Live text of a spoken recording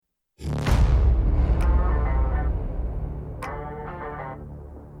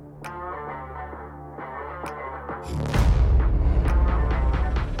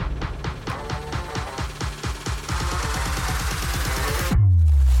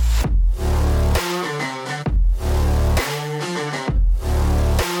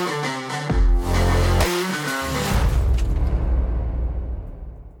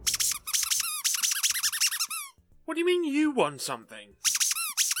won something.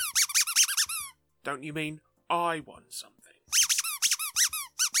 Don't you mean I won something?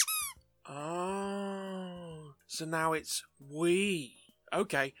 Oh, so now it's we.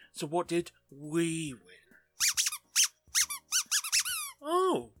 Okay, so what did we win?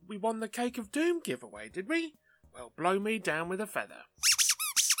 Oh, we won the Cake of Doom giveaway, did we? Well, blow me down with a feather.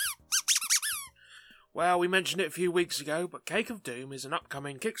 Well, we mentioned it a few weeks ago, but Cake of Doom is an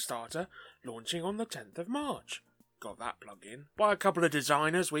upcoming Kickstarter launching on the 10th of March. Got that plug in. By a couple of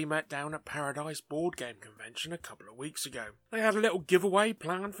designers we met down at Paradise Board Game Convention a couple of weeks ago. They had a little giveaway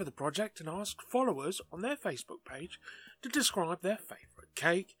planned for the project and asked followers on their Facebook page to describe their favourite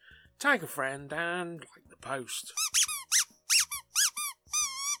cake, tag a friend and like the post.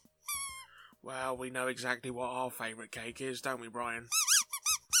 Well, we know exactly what our favourite cake is, don't we, Brian?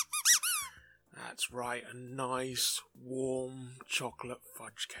 That's right, a nice, warm chocolate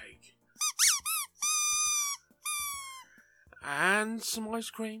fudge cake. And some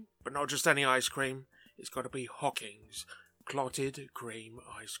ice cream, but not just any ice cream. It's got to be Hocking's clotted cream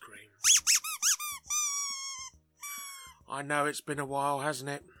ice cream. I know it's been a while,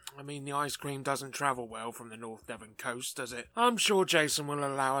 hasn't it? I mean, the ice cream doesn't travel well from the North Devon coast, does it? I'm sure Jason will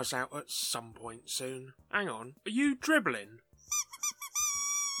allow us out at some point soon. Hang on, are you dribbling?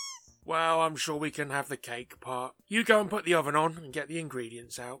 Well, I'm sure we can have the cake part. You go and put the oven on and get the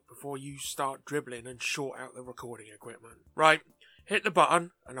ingredients out before you start dribbling and short out the recording equipment. Right, hit the button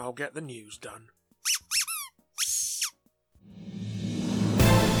and I'll get the news done.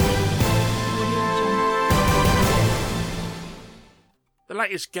 The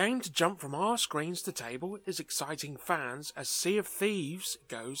latest game to jump from our screens to table is exciting fans as Sea of Thieves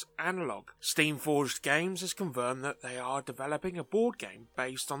goes analog. Steamforged Games has confirmed that they are developing a board game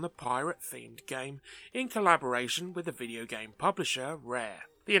based on the pirate-themed game in collaboration with the video game publisher Rare.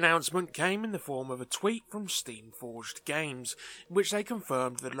 The announcement came in the form of a tweet from Steamforged Games, in which they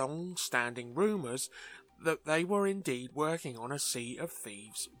confirmed the long-standing rumours that they were indeed working on a Sea of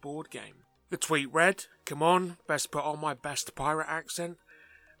Thieves board game. The tweet read, "Come on, best put on my best pirate accent.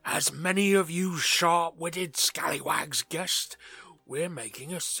 As many of you sharp-witted scallywags guessed, we're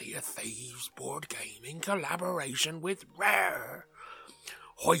making a Sea of Thieves board game in collaboration with Rare.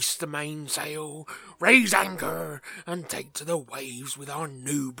 Hoist the mainsail, raise anchor, and take to the waves with our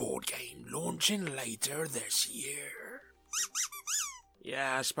new board game launching later this year."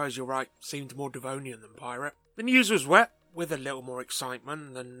 Yeah, I suppose you're right. Seemed more Devonian than pirate. The news was wet, with a little more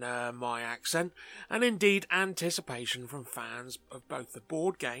excitement than my accent, and indeed anticipation from fans of both the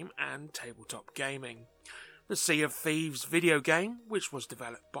board game and tabletop gaming. The Sea of Thieves video game, which was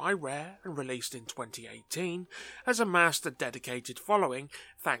developed by Rare and released in 2018, has amassed a dedicated following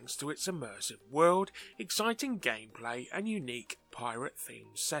thanks to its immersive world, exciting gameplay and unique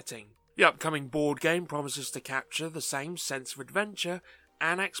pirate-themed setting. The upcoming board game promises to capture the same sense of adventure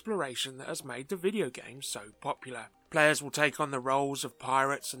and exploration that has made the video game so popular. Players will take on the roles of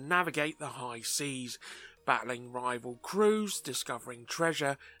pirates and navigate the high seas, battling rival crews, discovering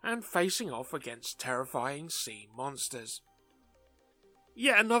treasure, and facing off against terrifying sea monsters.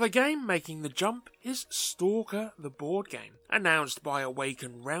 Yet another game making the jump is Stalker the board game. Announced by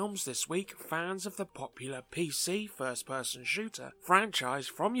Awaken Realms this week, fans of the popular PC first-person shooter franchise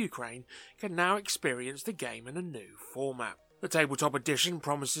from Ukraine can now experience the game in a new format. The tabletop edition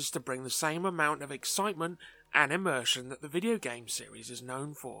promises to bring the same amount of excitement and immersion that the video game series is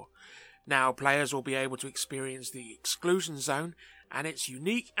known for. Now players will be able to experience the exclusion zone and its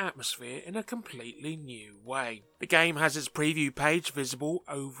unique atmosphere in a completely new way. The game has its preview page visible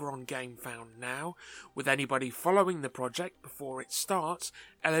over on GameFound now, with anybody following the project before it starts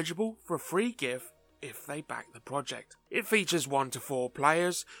eligible for a free gift if they back the project. It features 1 to 4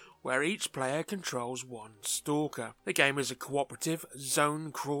 players, where each player controls one stalker. The game is a cooperative,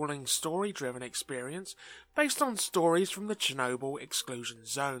 zone-crawling, story-driven experience based on stories from the Chernobyl exclusion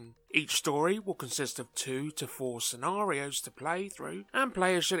zone. Each story will consist of 2 to 4 scenarios to play through, and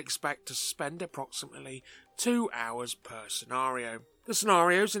players should expect to spend approximately 2 hours per scenario. The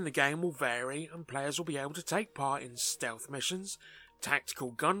scenarios in the game will vary, and players will be able to take part in stealth missions,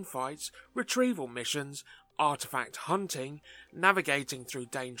 tactical gunfights, retrieval missions, artifact hunting, navigating through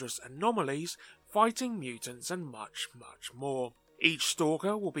dangerous anomalies, fighting mutants, and much, much more. Each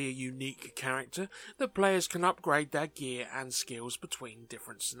stalker will be a unique character that players can upgrade their gear and skills between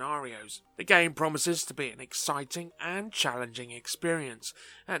different scenarios. The game promises to be an exciting and challenging experience,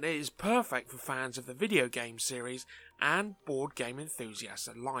 and it is perfect for fans of the video game series and board game enthusiasts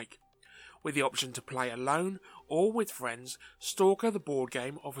alike. With the option to play alone or with friends, Stalker the board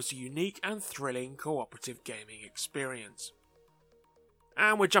game offers a unique and thrilling cooperative gaming experience.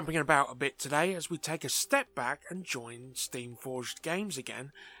 And we're jumping about a bit today as we take a step back and join Steamforged Games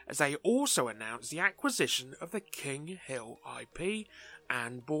again, as they also announced the acquisition of the King Hill IP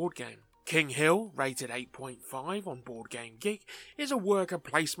and board game. King Hill, rated 8.5 on Board Game Geek, is a worker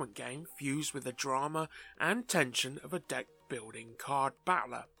placement game fused with the drama and tension of a deck-building card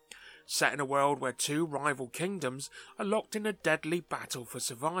battler. Set in a world where two rival kingdoms are locked in a deadly battle for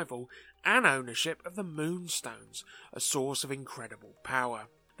survival and ownership of the Moonstones, a source of incredible power.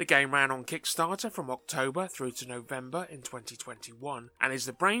 The game ran on Kickstarter from October through to November in 2021 and is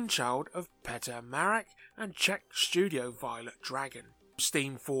the brainchild of Petr Marek and Czech studio Violet Dragon.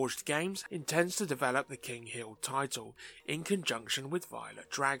 Steamforged Games intends to develop the King Hill title in conjunction with Violet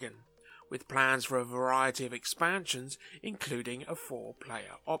Dragon, with plans for a variety of expansions including a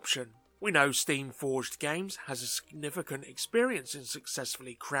 4-player option. We know Steamforged Games has a significant experience in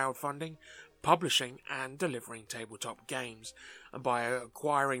successfully crowdfunding, publishing and delivering tabletop games, and by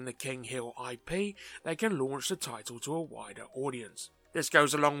acquiring the King Hill IP, they can launch the title to a wider audience. This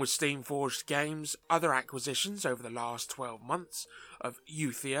goes along with Steamforged Games' other acquisitions over the last 12 months of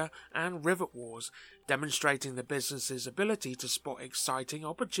Euthia and Rivet Wars, demonstrating the business's ability to spot exciting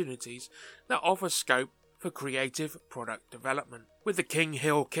opportunities that offer scope for creative product development. With the King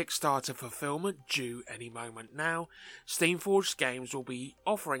Hill Kickstarter fulfillment due any moment now, Steamforged Games will be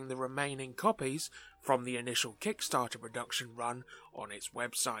offering the remaining copies from the initial Kickstarter production run on its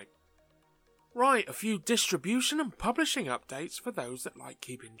website. Right, a few distribution and publishing updates for those that like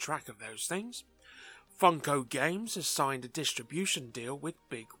keeping track of those things. Funko Games has signed a distribution deal with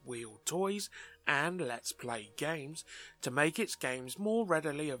Big Wheel Toys and Let's Play Games to make its games more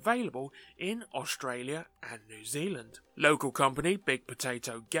readily available in Australia and New Zealand. Local company Big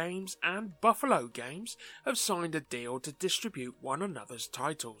Potato Games and Buffalo Games have signed a deal to distribute one another's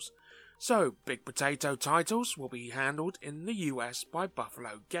titles. So, Big Potato titles will be handled in the US by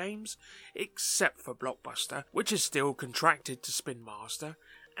Buffalo Games, except for Blockbuster, which is still contracted to Spin Master,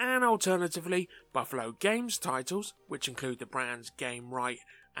 and alternatively, Buffalo Games titles, which include the brands Game Right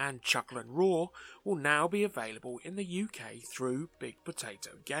and Chuckle and Roar, will now be available in the UK through Big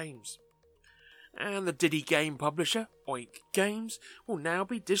Potato Games. And the Diddy game publisher, Oink Games, will now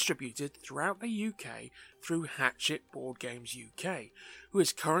be distributed throughout the UK through Hatchet Board Games UK, who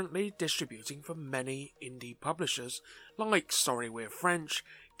is currently distributing for many indie publishers like Sorry We're French,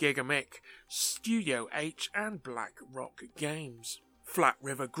 Gigamic, Studio H and Black Rock Games. Flat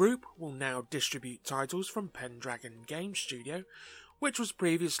River Group will now distribute titles from Pendragon Game Studio, which was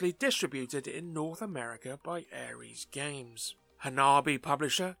previously distributed in North America by Ares Games. Hanabi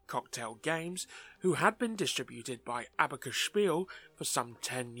publisher Cocktail Games, who had been distributed by Abacus Spiel for some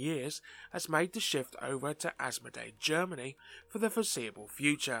 10 years, has made the shift over to Asmodee Germany for the foreseeable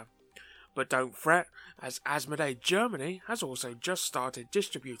future. But don't fret, as Asmodee Germany has also just started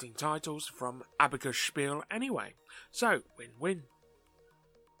distributing titles from Abacus Spiel anyway, so win-win.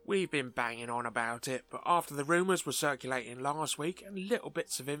 We've been banging on about it, but after the rumours were circulating last week and little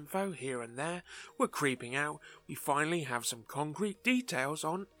bits of info here and there were creeping out, we finally have some concrete details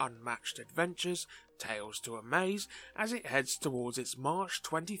on Unmatched Adventures Tales to Amaze as it heads towards its March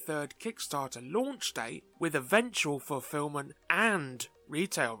 23rd Kickstarter launch date with eventual fulfillment and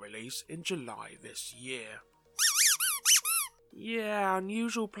retail release in July this year. Yeah,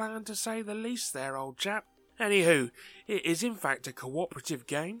 unusual plan to say the least there, old chap. Anywho, it is in fact a cooperative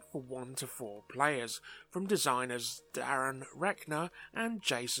game for 1 to 4 players from designers Darren Reckner and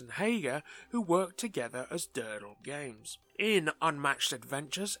Jason Hager, who work together as Durdle Games. In Unmatched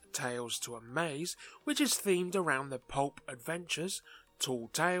Adventures Tales to Amaze, which is themed around the pulp adventures, tall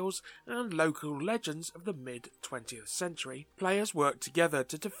tales and local legends of the mid-20th century, players work together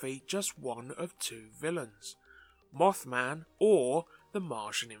to defeat just one of 2 villains, Mothman or the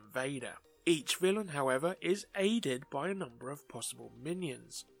Martian Invader. Each villain, however, is aided by a number of possible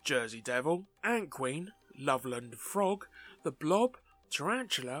minions: Jersey Devil, Ant Queen, Loveland Frog, the Blob,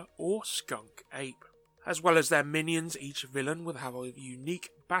 Tarantula or Skunk Ape. As well as their minions, each villain will have a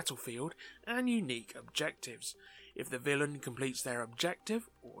unique battlefield and unique objectives. If the villain completes their objective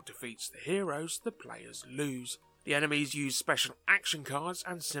or defeats the heroes, the players lose. The enemies use special action cards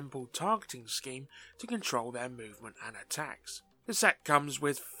and simple targeting scheme to control their movement and attacks. The set comes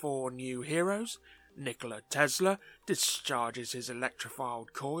with 4 new heroes. Nikola Tesla discharges his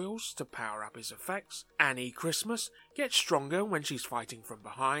electrified coils to power up his effects. Annie Christmas gets stronger when she's fighting from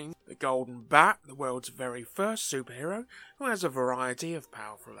behind. The Golden Bat, the world's very first superhero, who has a variety of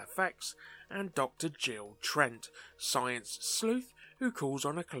powerful effects. And Dr. Jill Trent, science sleuth, who calls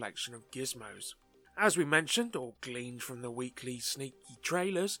on a collection of gizmos. As we mentioned, or gleaned from the weekly sneaky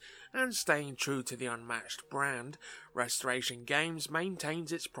trailers, and staying true to the Unmatched brand, Restoration Games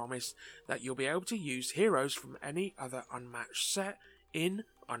maintains its promise that you'll be able to use heroes from any other Unmatched set in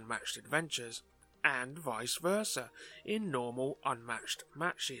Unmatched Adventures, and vice versa in normal Unmatched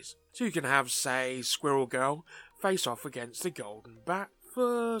matches. So you can have, say, Squirrel Girl face off against the Golden Bat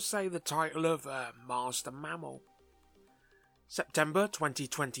for, say, the title of Master Mammal. September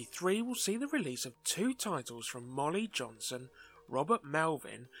 2023 will see the release of 2 titles from Molly Johnson, Robert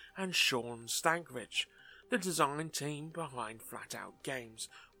Melvin and Sean Stankovich, the design team behind Flat Out Games,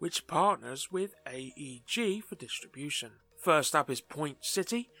 which partners with AEG for distribution. First up is Point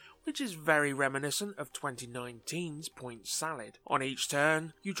City, which is very reminiscent of 2019's Point Salad. On each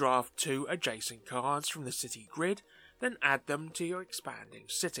turn, you draft 2 adjacent cards from the city grid, then add them to your expanding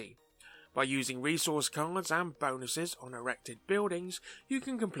city. By using resource cards and bonuses on erected buildings, you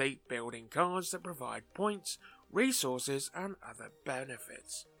can complete building cards that provide points, resources, and other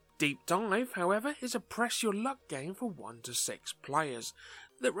benefits. Deep Dive, however, is a press your luck game for 1 to 6 players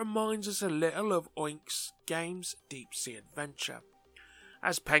that reminds us a little of Oink's game's Deep Sea Adventure.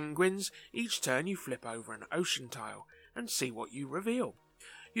 As penguins, each turn you flip over an ocean tile and see what you reveal.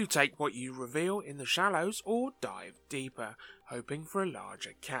 You take what you reveal in the shallows or dive deeper, hoping for a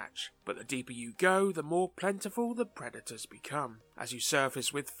larger catch. But the deeper you go, the more plentiful the predators become. As you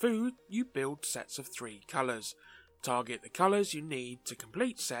surface with food, you build sets of 3 colours. Target the colours you need to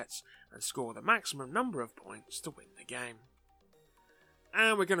complete sets and score the maximum number of points to win the game.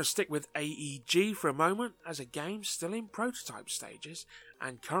 And we're going to stick with AEG for a moment, as a game still in prototype stages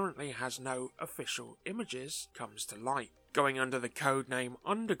and currently has no official images comes to light. Going under the codename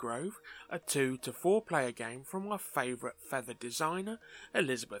Undergrove, a 2 to 4 player game from our favourite feather designer,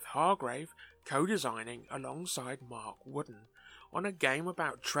 Elizabeth Hargrave, co-designing alongside Mark Wooden, on a game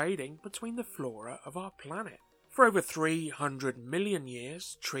about trading between the flora of our planet. For over 300 million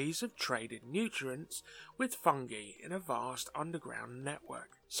years, trees have traded nutrients with fungi in a vast underground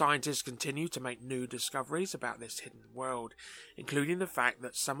network. Scientists continue to make new discoveries about this hidden world, including the fact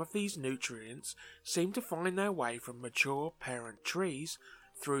that some of these nutrients seem to find their way from mature parent trees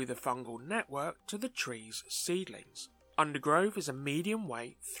through the fungal network to the tree's seedlings. Undergrove is a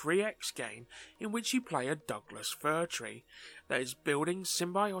medium-weight 3x game in which you play a Douglas fir tree that is building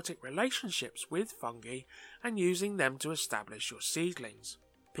symbiotic relationships with fungi and using them to establish your seedlings.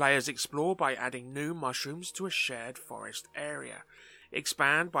 Players explore by adding new mushrooms to a shared forest area,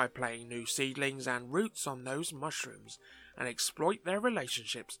 expand by playing new seedlings and roots on those mushrooms, and exploit their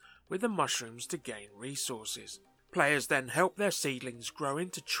relationships with the mushrooms to gain resources. Players then help their seedlings grow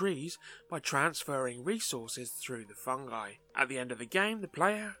into trees by transferring resources through the fungi. At the end of the game, the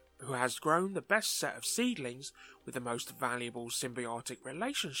player who has grown the best set of seedlings with the most valuable symbiotic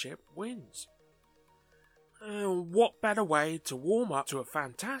relationship wins. What better way to warm up to a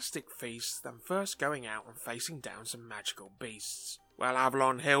fantastic feast than first going out and facing down some magical beasts? Well,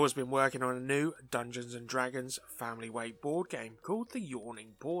 Avalon Hill has been working on a new Dungeons & Dragons family-weight board game called The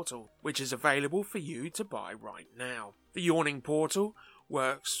Yawning Portal, which is available for you to buy right now. The Yawning Portal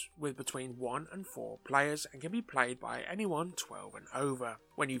works with between 1 and 4 players and can be played by anyone 12 and over.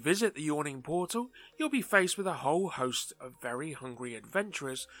 When you visit the Yawning Portal, you'll be faced with a whole host of very hungry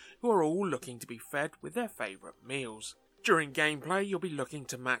adventurers who are all looking to be fed with their favourite meals. During gameplay, you'll be looking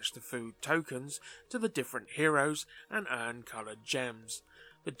to match the food tokens to the different heroes and earn coloured gems.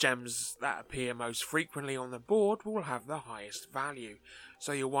 The gems that appear most frequently on the board will have the highest value,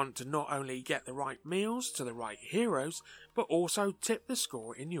 so you'll want to not only get the right meals to the right heroes, but also tip the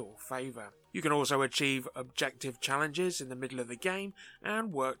score in your favour. You can also achieve objective challenges in the middle of the game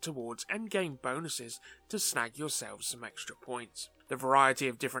and work towards endgame bonuses to snag yourselves some extra points. The variety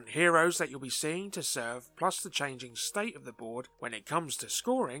of different heroes that you'll be seeing to serve, plus the changing state of the board when it comes to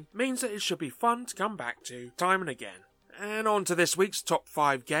scoring, means that it should be fun to come back to time and again. And on to this week's top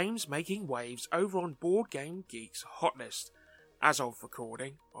 5 games making waves over on Board Game Geek's hot list, as of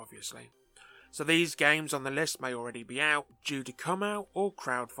recording, obviously. So these games on the list may already be out, due to come out, or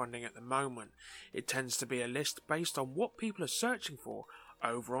crowdfunding at the moment. It tends to be a list based on what people are searching for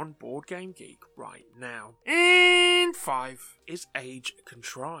over on Board Game Geek right now. And 5 is Age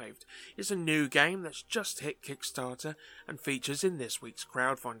Contrived. It's a new game that's just hit Kickstarter and features in this week's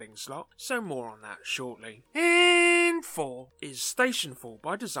crowdfunding slot, so more on that shortly. And 4 is Stationfall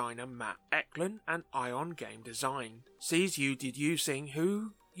by designer Matt Eklund and Ion Game Design. Sees you deducing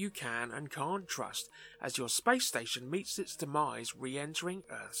who you can and can't trust as your space station meets its demise re-entering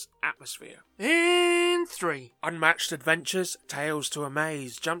Earth's atmosphere. And 3. Unmatched Adventures Tales to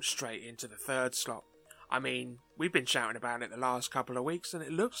Amaze jumps straight into the 3rd slot. I mean, we've been shouting about it the last couple of weeks and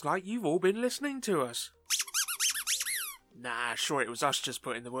it looks like you've all been listening to us. Nah, sure, it was us just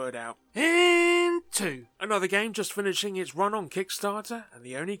putting the word out. Into another game just finishing its run on Kickstarter, and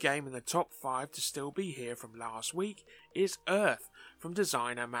the only game in the top 5 to still be here from last week is Earth, from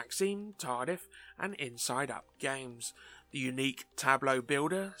designer Maxime Tardif and Inside Up Games, the unique tableau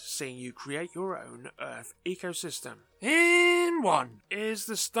builder seeing you create your own Earth ecosystem. In 1 is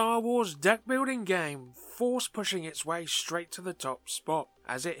the Star Wars deck building game, force pushing its way straight to the top spot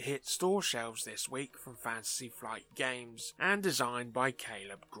as it hit store shelves this week from Fantasy Flight Games and designed by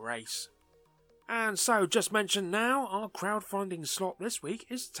Caleb Grace. And so, just mentioned now, our crowdfunding slot this week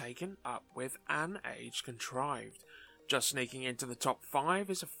is taken up with An Age Contrived. Just sneaking into the top 5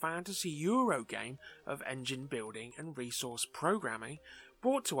 is a fantasy Euro game of engine building and resource programming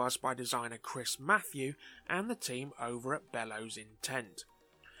brought to us by designer Chris Matthew and the team over at Bellows Intent.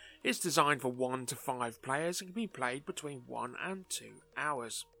 It's designed for 1 to 5 players and can be played between 1 and 2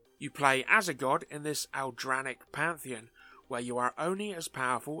 hours. You play as a god in this Aldranic pantheon, where you are only as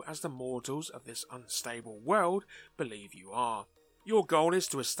powerful as the mortals of this unstable world believe you are. Your goal is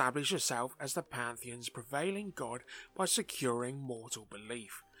to establish yourself as the pantheon's prevailing god by securing mortal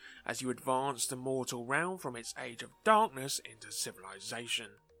belief, as you advance the mortal realm from its age of darkness into civilization.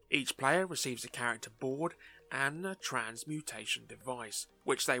 Each player receives a character board and a transmutation device,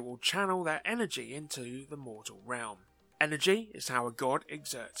 which they will channel their energy into the mortal realm. Energy is how a god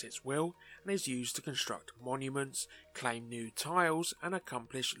exerts its will and is used to construct monuments, claim new tiles, and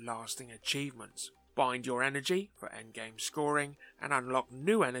accomplish lasting achievements. Bind your energy for endgame scoring and unlock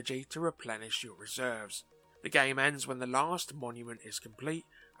new energy to replenish your reserves. The game ends when the last monument is complete,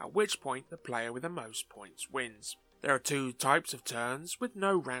 at which point the player with the most points wins. There are 2 types of turns with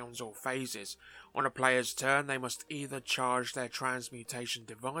no rounds or phases. On a player's turn, they must either charge their transmutation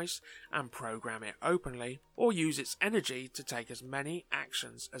device and program it openly, or use its energy to take as many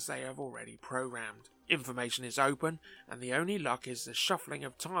actions as they have already programmed. Information is open, and the only luck is the shuffling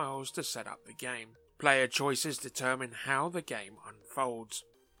of tiles to set up the game. Player choices determine how the game unfolds.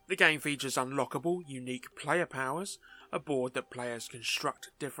 The game features unlockable, unique player powers, a board that players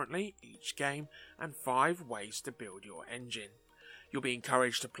construct differently each game, and 5 ways to build your engine. You'll be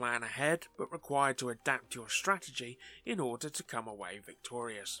encouraged to plan ahead, but required to adapt your strategy in order to come away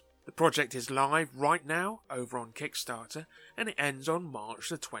victorious. The project is live right now over on Kickstarter, and it ends on March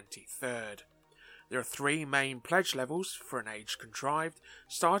the 23rd. There are 3 main pledge levels for An Age Contrived,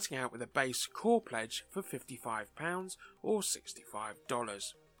 starting out with a base core pledge for £55 or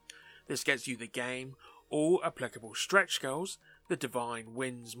 $65. This gets you the game, all applicable stretch goals, the Divine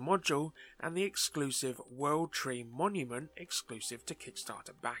Winds module, and the exclusive World Tree Monument exclusive to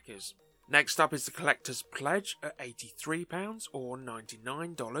Kickstarter backers. Next up is the Collector's Pledge at £83 or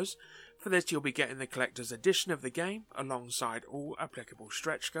 $99. For this you'll be getting the Collector's Edition of the game alongside all applicable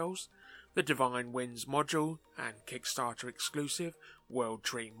stretch goals, the Divine Winds module and Kickstarter exclusive World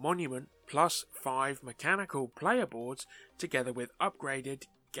Tree Monument, plus 5 mechanical player boards together with upgraded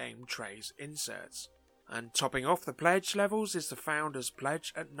game trays inserts. And topping off the pledge levels is the Founder's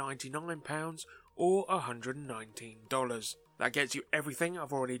Pledge at £99 or $119. That gets you everything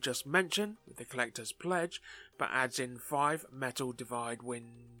I've already just mentioned with the Collector's Pledge, but adds in 5 Metal Divide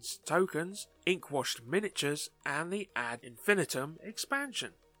Winds tokens, ink-washed miniatures, and the Ad Infinitum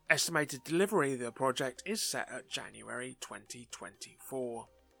expansion. Estimated delivery of the project is set at January 2024.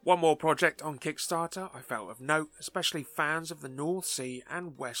 One more project on Kickstarter I felt of note, especially fans of the North Sea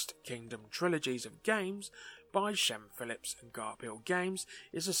and West Kingdom trilogies of games by Shem Phillips and Garphill Games,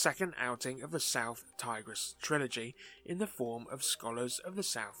 is a second outing of the South Tigris trilogy in the form of Scholars of the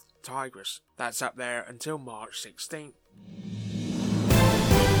South Tigris. That's up there until March 16th.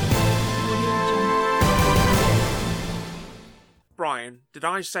 Brian, did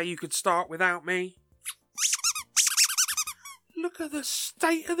I say you could start without me? Look at the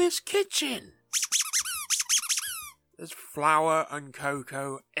state of this kitchen. There's flour and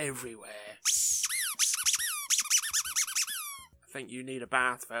cocoa everywhere. I think you need a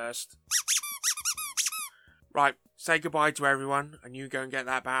bath first. Right, say goodbye to everyone and you go and get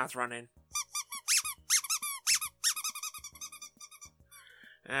that bath running.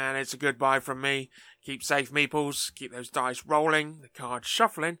 And it's a goodbye from me. Keep safe, meeples. Keep those dice rolling, the cards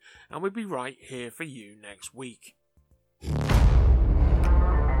shuffling, and we'll be right here for you next week.